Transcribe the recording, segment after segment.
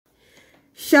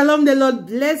Shalom, the Lord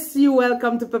bless you.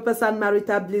 Welcome to Purpose and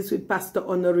Marital Bliss with Pastor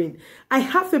Honorine. I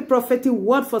have a prophetic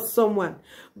word for someone.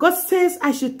 God says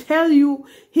I should tell you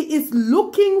He is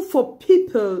looking for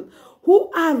people who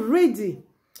are ready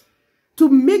to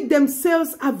make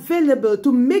themselves available,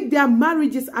 to make their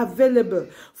marriages available,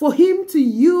 for Him to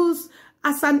use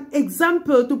as an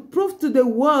example to prove to the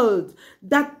world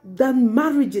that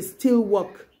marriages still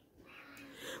work.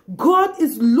 God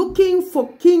is looking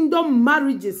for kingdom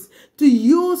marriages to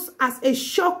use as a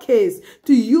showcase,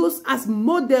 to use as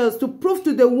models, to prove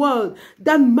to the world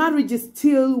that marriage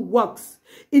still works.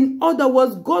 In other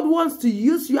words, God wants to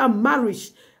use your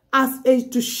marriage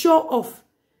to show off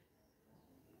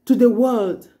to the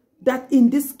world that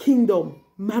in this kingdom,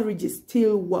 marriages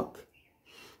still work.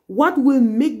 What will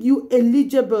make you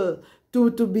eligible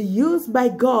to be used by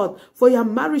God, for your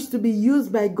marriage to be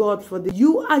used by God?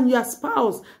 You and your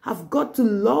spouse have got to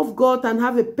love God and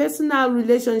have a personal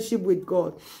relationship with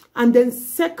God. And then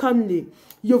secondly,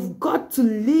 you've got to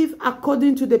live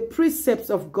according to the precepts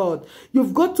of God.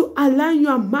 You've got to align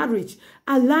your marriage,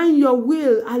 align your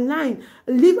will,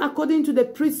 live according to the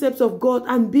precepts of God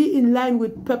and be in line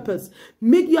with purpose.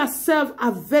 Make yourself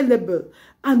available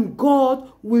and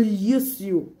God will use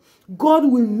you.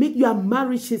 God will make your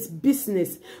marriage His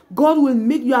business. God will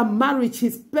make your marriage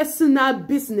His personal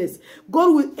business.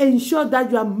 God will ensure that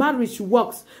your marriage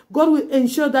works. God will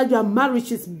ensure that your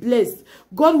marriage is blessed.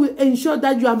 God will ensure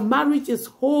that your marriage is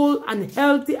whole and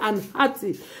healthy and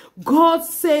hearty. God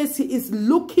says He is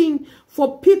looking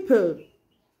for people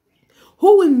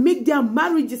who will make their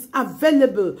marriages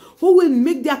available, who will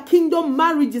make their kingdom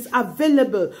marriages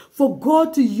available for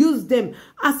God to use them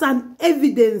as an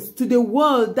evidence to the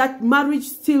world that marriage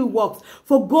still works.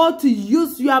 For God to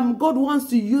use God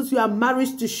wants to use your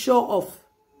marriage to show off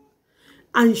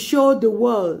and show the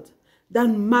world that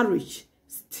marriage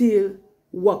still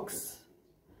works.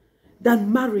 That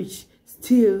marriage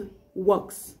still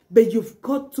works. But you've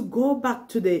got to go back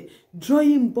to the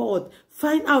drawing board.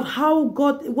 Find out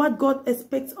what God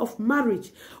expects of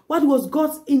marriage. What was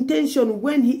God's intention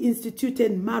when He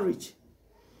instituted marriage?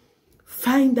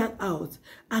 Find that out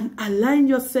and align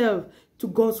yourself to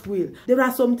God's will. There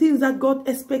are some things that God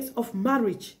expects of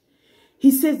marriage. He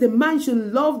says the man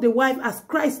should love the wife as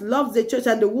Christ loves the church,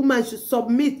 and the woman should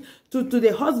submit to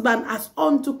the husband as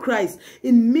unto Christ.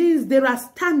 It means there are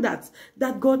standards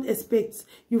that God expects.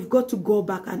 You've got to go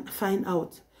back and find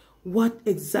out what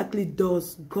exactly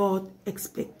does God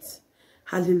expect.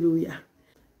 Hallelujah.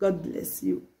 God bless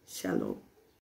you. Shalom.